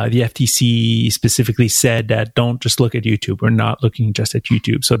 The FTC specifically said that don't just look at YouTube. We're not looking just at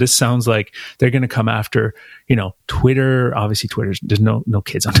YouTube. So this sounds like they're going to come after, Twitter. Obviously, there's no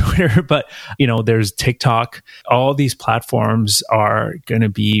kids on Twitter, but, there's TikTok. All these platforms are going to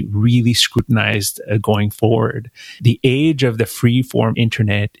be really scrutinized going forward. The age of the free form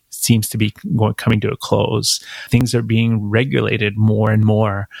internet seems to be coming to a close. Things are being regulated more and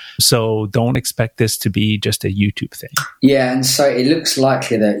more. So don't expect this to be just a YouTube thing. Yeah, and so it looks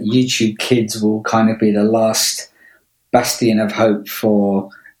likely that YouTube Kids will kind of be the last bastion of hope for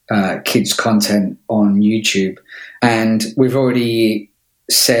kids content on YouTube. And we've already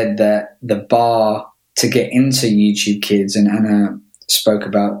said that the bar to get into YouTube Kids, and Anna spoke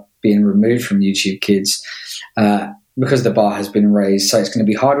about being removed from YouTube Kids, because the bar has been raised. So it's going to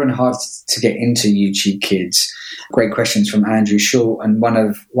be harder and harder to get into YouTube Kids. Great questions from Andrew Shaw. And one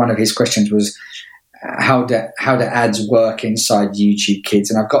of his questions was, how do ads work inside YouTube Kids?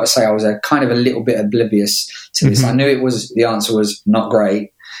 And I've got to say, I was kind of a little bit oblivious to this. I knew the answer was not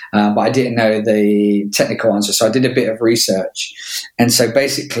great, but I didn't know the technical answer. So I did a bit of research. And so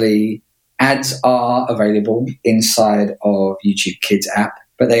basically, ads are available inside of YouTube Kids app,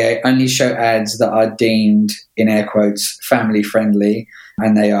 but they only show ads that are deemed, in air quotes, family friendly,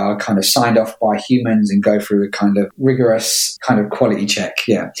 and they are kind of signed off by humans and go through a kind of rigorous kind of quality check,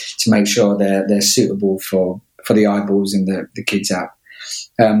 to make sure they're suitable for the eyeballs in the kids app.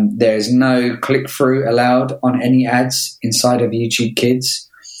 There's no click-through allowed on any ads inside of YouTube Kids,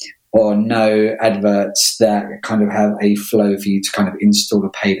 or no adverts that kind of have a flow for you to kind of install a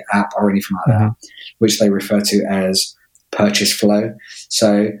paid app or anything like that, which they refer to as purchase flow.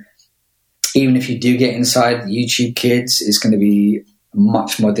 So even if you do get inside YouTube Kids, it's going to be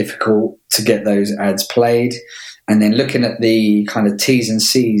much more difficult to get those ads played. And then looking at the kind of T's and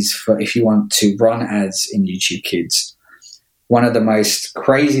C's for if you want to run ads in YouTube Kids, one of the most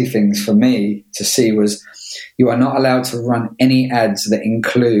crazy things for me to see was you are not allowed to run any ads that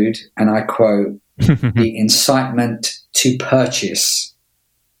include, and I quote, the incitement to purchase.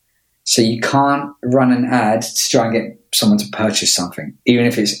 So you can't run an ad to try and get someone to purchase something, even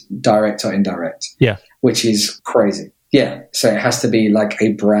if it's direct or indirect. Yeah. Which is crazy. Yeah. So it has to be like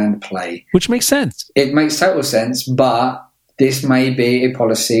a brand play. Which makes sense. It makes total sense, but this may be a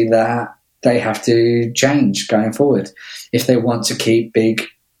policy that they have to change going forward if they want to keep big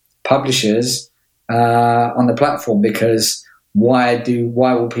publishers on the platform, because why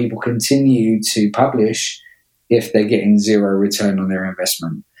will people continue to publish if they're getting zero return on their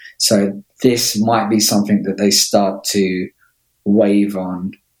investment? So this might be something that they start to wave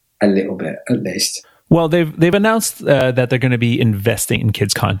on a little bit, at least. Well, they've announced that they're going to be investing in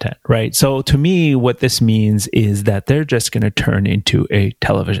kids' content, right? So to me, what this means is that they're just going to turn into a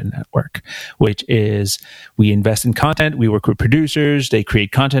television network, which is we invest in content, we work with producers, they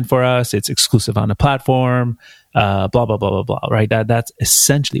create content for us, it's exclusive on the platform, blah, blah, blah, blah, blah, right? That's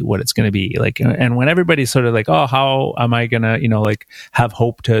essentially what it's going to be like. And when everybody's sort of like, oh, how am I going to, like have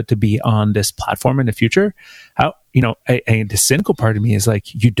hope to be on this platform in the future? How, the cynical part of me is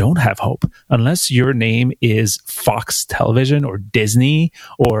like, you don't have hope unless your name is Fox Television or Disney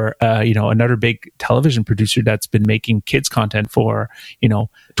or, another big television producer that's been making kids content for,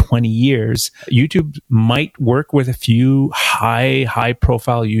 20 years. YouTube might work with a few high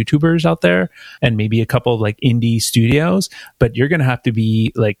profile YouTubers out there and maybe a couple of like indie studios, but you're going to have to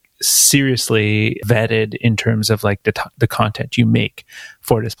be like seriously vetted in terms of like the content you make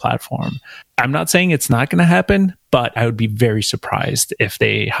for this platform. I'm not saying it's not going to happen, but I would be very surprised if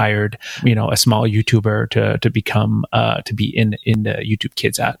they hired, a small YouTuber to become to be in the YouTube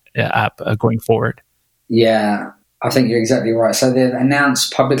Kids app going forward. Yeah, I think you're exactly right. So they've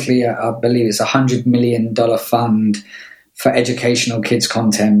announced publicly, I believe it's $100 million fund for educational kids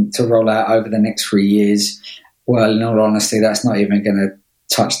content to roll out over the next 3 years. Well, in all honesty, that's not even going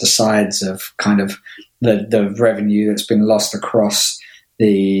to touch the sides of kind of the revenue that's been lost across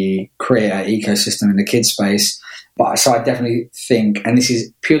the creator ecosystem in the kids space. But so I definitely think, and this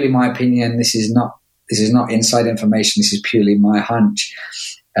is purely my opinion, this is not inside information, this is purely my hunch.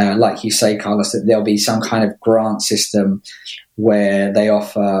 Like you say, Carlos, that there'll be some kind of grant system where they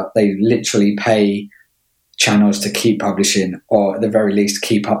literally pay channels to keep publishing, or at the very least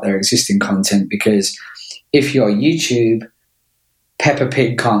keep up their existing content. Because if you're YouTube, Peppa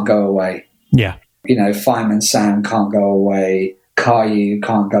Pig can't go away. Yeah. Fireman Sam can't go away. Caillou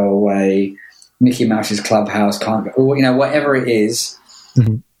can't go away. Mickey Mouse's Clubhouse can't go. Whatever it is,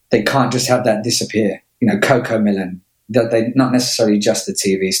 mm-hmm. They can't just have that disappear. Coco Melon. They not necessarily just the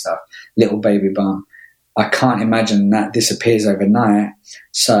TV stuff. Little Baby Bum. I can't imagine that disappears overnight.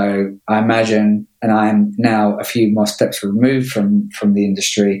 So I imagine, and I'm now a few more steps removed from the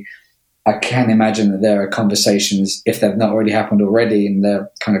industry, I can imagine that there are conversations, if they've not already happened already, in the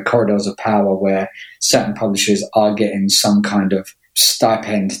kind of corridors of power where certain publishers are getting some kind of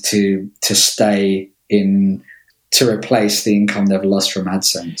stipend to stay in, to replace the income they've lost from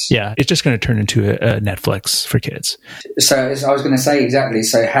AdSense. Yeah, it's just going to turn into a Netflix for kids. So as I was going to say, exactly.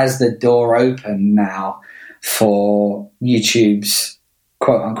 So has the door open now for YouTube's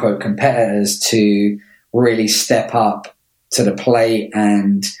quote-unquote competitors to really step up to the plate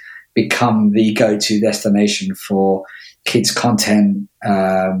and become the go-to destination for kids content?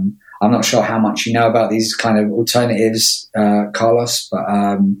 I'm not sure how much you know about these kind of alternatives, Carlos,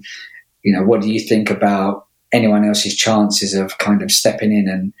 but what do you think about anyone else's chances of kind of stepping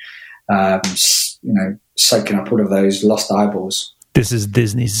in and soaking up all of those lost eyeballs? This is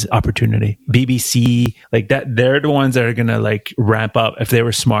Disney's opportunity. BBC, like that, they're the ones that are going to like ramp up. If they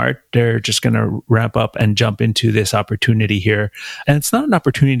were smart, they're just going to ramp up and jump into this opportunity here. And it's not an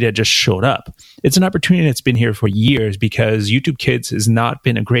opportunity that just showed up. It's an opportunity that's been here for years, because YouTube Kids has not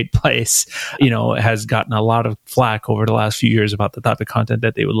been a great place. It has gotten a lot of flack over the last few years about the type of content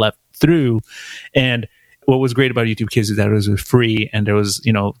that they would let through. And what was great about YouTube Kids is that it was free, and there was,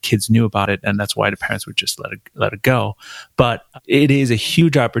 kids knew about it, and that's why the parents would just let it go. But it is a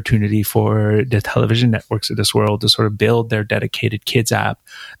huge opportunity for the television networks of this world to sort of build their dedicated kids app.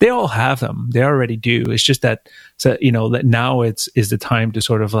 They all have them; they already do. It's just that, that now is the time to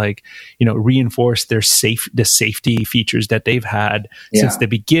sort of like, reinforce the safety features that they've had since the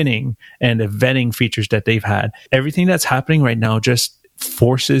beginning, and the vetting features that they've had. Everything that's happening right now just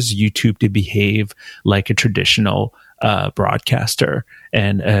forces YouTube to behave like a traditional broadcaster.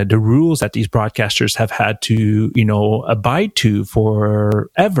 and the rules that these broadcasters have had to, abide to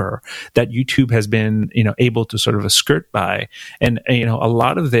forever, that YouTube has been, able to sort of skirt by. And, a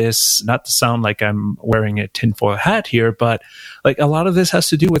lot of this, not to sound like I'm wearing a tinfoil hat here, but like a lot of this has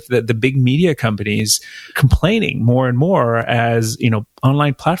to do with the big media companies complaining more and more as,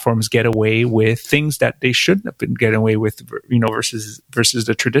 online platforms get away with things that they shouldn't have been getting away with, versus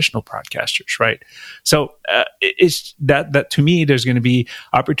the traditional broadcasters, right? So it's that to me, there's going to be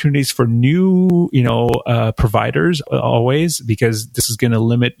opportunities for new, providers always, because this is going to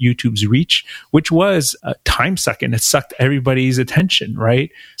limit YouTube's reach, which was time sucking. It sucked everybody's attention,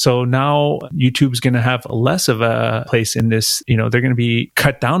 right? So now YouTube's going to have less of a place in this. They're going to be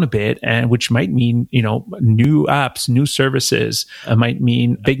cut down a bit, and which might mean, new apps, new services. It might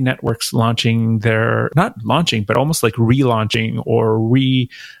mean big networks launching not launching, but almost like relaunching or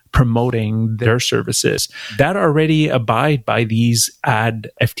promoting their services that already abide by these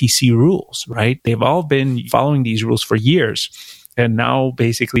FTC rules, right? They've all been following these rules for years. And now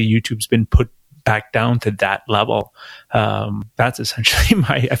basically YouTube's been put back down to that level. That's essentially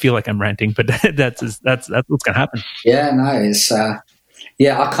I feel like I'm ranting, but that's what's going to happen. Yeah, no, it's, I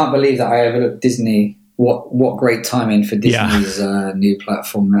can't believe that I overlooked Disney. What great timing for Disney's new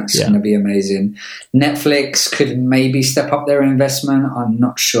platform. That's going to be amazing. Netflix could maybe step up their investment. I'm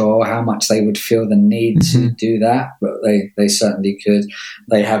not sure how much they would feel the need to do that, but they certainly could.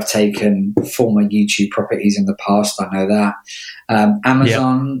 They have taken former YouTube properties in the past. I know that.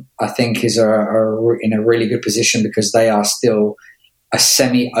 Amazon, I think, is in a really good position because they are still a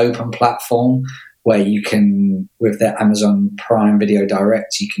semi-open platform where you can, with their Amazon Prime Video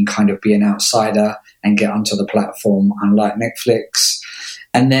Direct, you can kind of be an outsider and get onto the platform, unlike Netflix.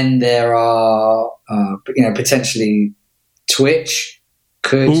 And then there are, potentially Twitch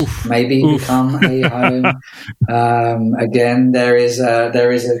could maybe become a home. Again, there is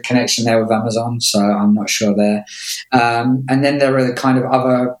a connection there with Amazon, so I'm not sure there. And then there are the kind of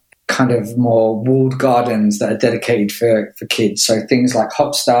other kind of more walled gardens that are dedicated for kids. So things like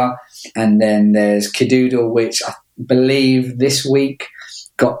Hopstar, and then there's Kidoodle, which I believe this week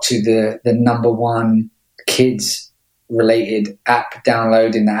got to the number one kids related app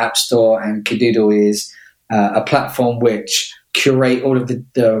download in the App Store. And Kidoodle is a platform which curate all of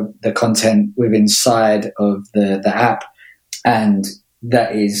the content within inside of the app, and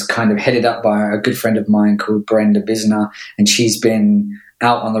that is kind of headed up by a good friend of mine called Brenda Bisner, and she's been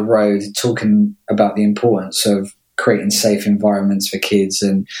out on the road talking about the importance of creating safe environments for kids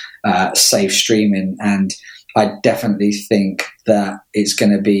and safe streaming. And I definitely think that it's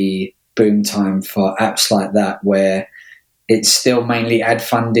going to be boom time for apps like that, where it's still mainly ad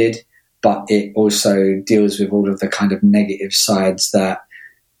funded, but it also deals with all of the kind of negative sides that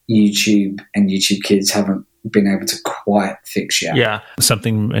YouTube and YouTube Kids haven't been able to quite fix yet. Yeah.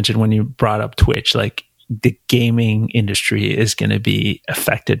 Something mentioned when you brought up Twitch, like the gaming industry is going to be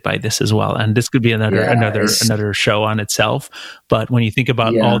affected by this as well. And this could be another show on itself. But when you think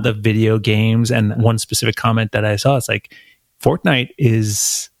about all the video games, and one specific comment that I saw, it's like Fortnite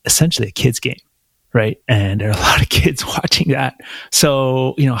is essentially a kid's game, right? And there are a lot of kids watching that.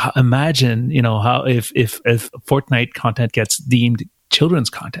 So, imagine, how if Fortnite content gets deemed children's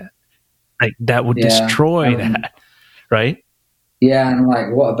content, like that would destroy that, right? Yeah. And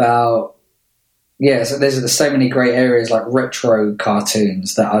like, what about, so there's so many great areas like retro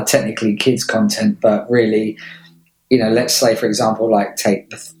cartoons that are technically kids content, but really, let's say, for example, like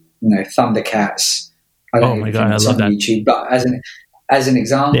take Thundercats. I love that. YouTube, but as an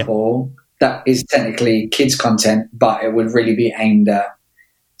example, that is technically kids content, but it would really be aimed at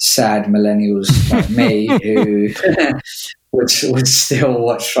sad millennials like me who would still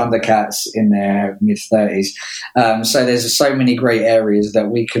watch Thundercats in their mid-30s. So there's so many great areas that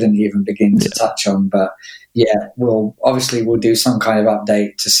we couldn't even begin to touch on. But we'll do some kind of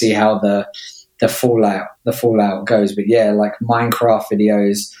update to see how the fallout goes. But like Minecraft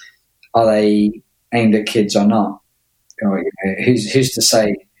videos, are they aimed at kids or not? Or, who's to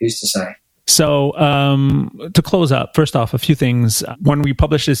say? So to close up, first off, a few things. When we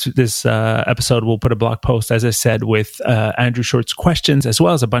publish this episode, we'll put a blog post, as I said, with Andrew Short's questions, as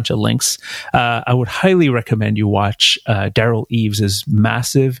well as a bunch of links. I would highly recommend you watch Daryl Eves'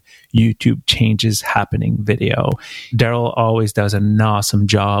 massive YouTube Changes Happening video. Daryl always does an awesome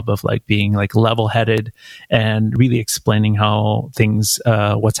job of being level-headed and really explaining how things,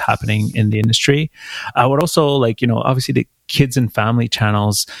 what's happening in the industry. I would also obviously the kids and family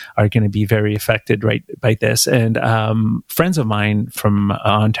channels are going to be very affected by this. And friends of mine from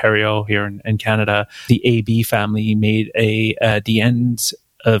Ontario here in Canada, the AB family made the end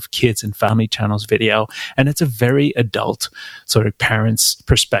of kids and family channels video. And it's a very adult sort of parents'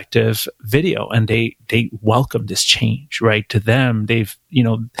 perspective video. And they welcome this change, right? To them, they're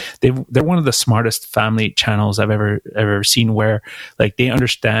one of the smartest family channels I've ever seen, where like they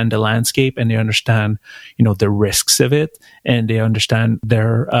understand the landscape and they understand, the risks of it, and they understand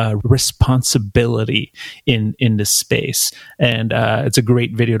their responsibility in this space. And it's a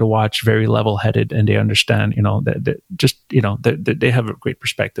great video to watch, very level-headed, and they understand, that they have a great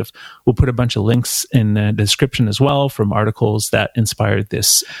perspective. We'll put a bunch of links in the description as well from articles that inspired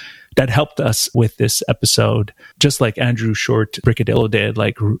this, that helped us with this episode. Just like Andrew Short Brickadillo did,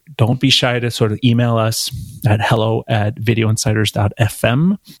 like, don't be shy to sort of email us at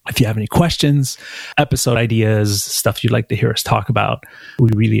hello@videoinsiders.fm. If you have any questions, episode ideas, stuff you'd like to hear us talk about, we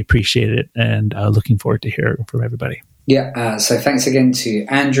really appreciate it, and looking forward to hearing from everybody. Yeah, so thanks again to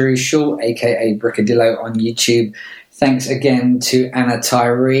Andrew Short, aka Brickadillo on YouTube. Thanks again to Anna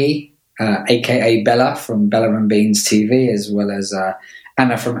Tyree, aka Bella from Bella and Beans TV, as well as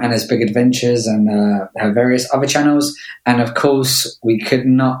Anna from Anna's Big Adventures and her various other channels. And of course, we could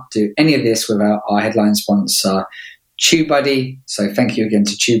not do any of this without our headline sponsor, TubeBuddy. So thank you again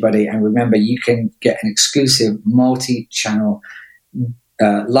to TubeBuddy. And remember, you can get an exclusive multi-channel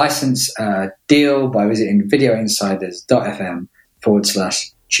license deal by visiting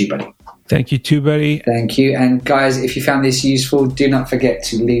videoinsiders.fm/TubeBuddy. Thank you, TubeBuddy. Thank you. And guys, if you found this useful, do not forget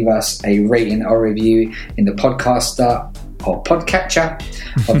to leave us a rating or review in the podcaster or podcatcher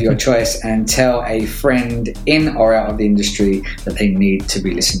of your choice, and tell a friend in or out of the industry that they need to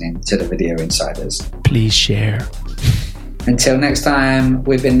be listening to the Video Insiders. Please share. Until next time,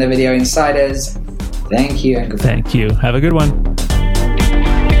 we've been the Video Insiders. Thank you and goodbye. Thank you. Have a good one.